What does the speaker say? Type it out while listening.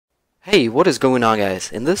Hey, what is going on,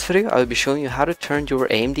 guys? In this video, I will be showing you how to turn your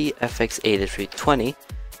AMD FX-8320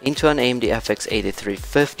 into an AMD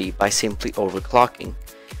FX-8350 by simply overclocking.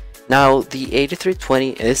 Now, the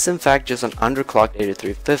 8320 is in fact just an underclocked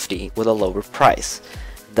 8350 with a lower price.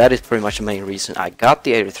 That is pretty much the main reason I got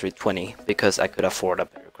the 8320, because I could afford a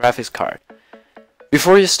better graphics card.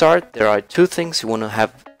 Before you start, there are two things you want to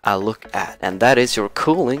have a look at, and that is your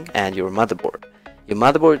cooling and your motherboard. Your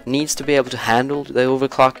motherboard needs to be able to handle the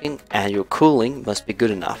overclocking, and your cooling must be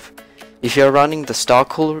good enough. If you are running the stock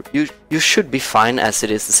cooler, you should be fine, as it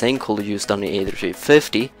is the same cooler used on the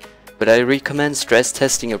 8350, but I recommend stress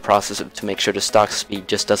testing your processor to make sure the stock speed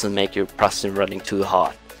just doesn't make your processor running too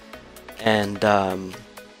hot. And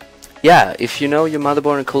yeah, if you know your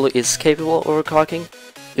motherboard and cooler is capable of overclocking,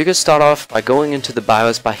 you can start off by going into the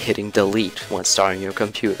BIOS by hitting delete when starting your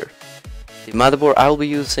computer. The motherboard I will be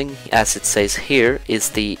using, as it says here, is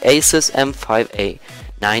the Asus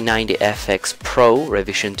M5A990FX Pro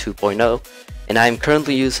Revision 2.0, and I am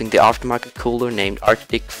currently using the aftermarket cooler named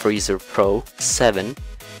Arctic Freezer Pro 7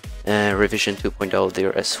 Revision 2.0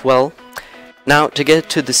 there as well. Now, to get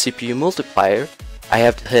to the CPU multiplier, I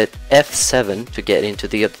have to hit F7 to get into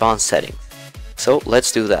the advanced settings. So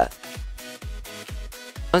let's do that.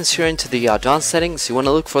 Once you're into the advanced settings, you want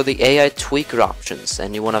to look for the AI tweaker options,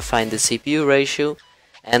 and you want to find the CPU ratio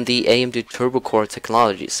and the AMD Turbo Core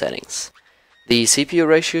technology settings. The CPU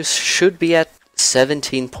ratio should be at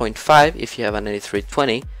 17.5 if you have an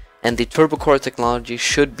 8320, and the Turbo Core technology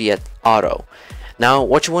should be at auto. Now,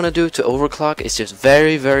 what you want to do to overclock is just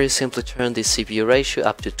very simply turn the CPU ratio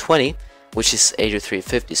up to 20, which is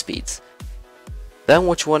 8350 speeds. Then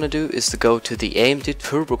what you want to do is to go to the AMD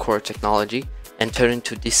Turbo Core technology and turn it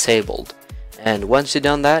to disabled, and once you've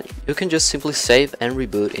done that, you can just simply save and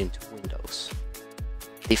reboot into Windows.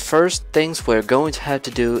 The first things we're going to have to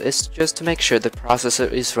do is just to make sure the processor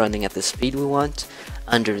is running at the speed we want,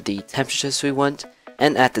 under the temperatures we want,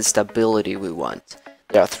 and at the stability we want.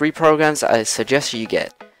 There are three programs I suggest you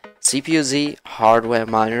get: CPU-Z, Hardware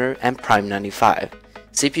Monitor, and Prime 95.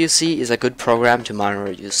 CPU-Z is a good program to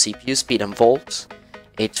monitor your CPU speed and volts.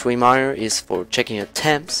 H3 Monitor is for checking your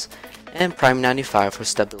temps, and Prime 95 for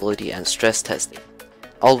stability and stress testing.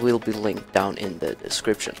 All will be linked down in the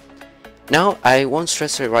description. Now, I won't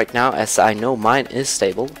stress it right now, as I know mine is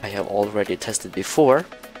stable. I have already tested before,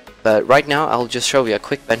 but right now I'll just show you a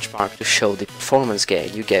quick benchmark to show the performance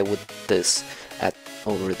gain you get with this at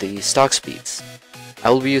over the stock speeds. I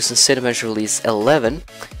will be using Cinebench Release 11,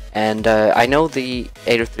 and I know the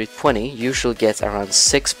 8320 usually gets around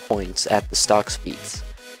 6 points at the stock speeds.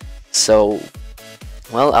 So,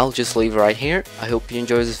 well, I'll just leave right here. I hope you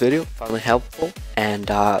enjoyed this video, found it helpful, and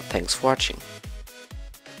thanks for watching.